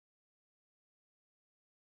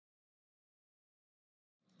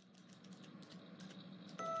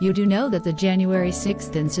You do know that the January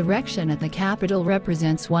 6th insurrection at the Capitol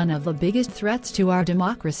represents one of the biggest threats to our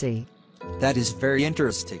democracy. That is very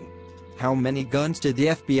interesting. How many guns did the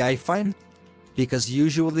FBI find? Because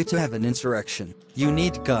usually to have an insurrection, you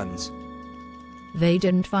need guns. They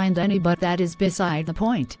didn't find any, but that is beside the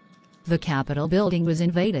point. The Capitol building was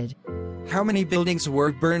invaded. How many buildings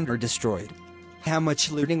were burned or destroyed? How much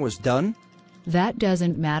looting was done? That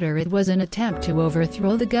doesn't matter, it was an attempt to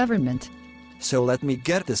overthrow the government. So let me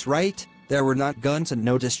get this right, there were not guns and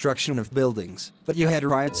no destruction of buildings, but you had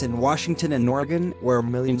riots in Washington and Oregon where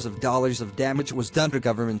millions of dollars of damage was done to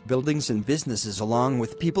government buildings and businesses along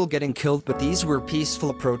with people getting killed, but these were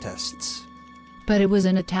peaceful protests. But it was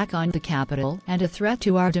an attack on the Capitol and a threat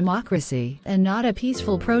to our democracy and not a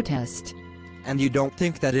peaceful protest. And you don't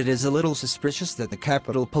think that it is a little suspicious that the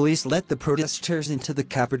Capitol Police let the protesters into the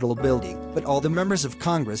Capitol building, but all the members of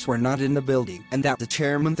Congress were not in the building, and that the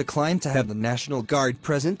chairman declined to have the National Guard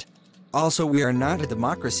present? Also, we are not a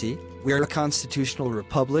democracy, we are a constitutional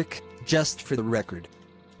republic, just for the record.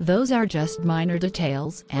 Those are just minor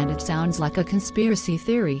details, and it sounds like a conspiracy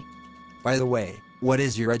theory. By the way, what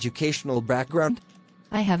is your educational background?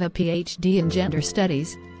 I have a PhD in gender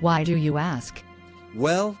studies. Why do you ask?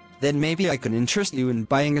 Well, then maybe I can interest you in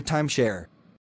buying a timeshare.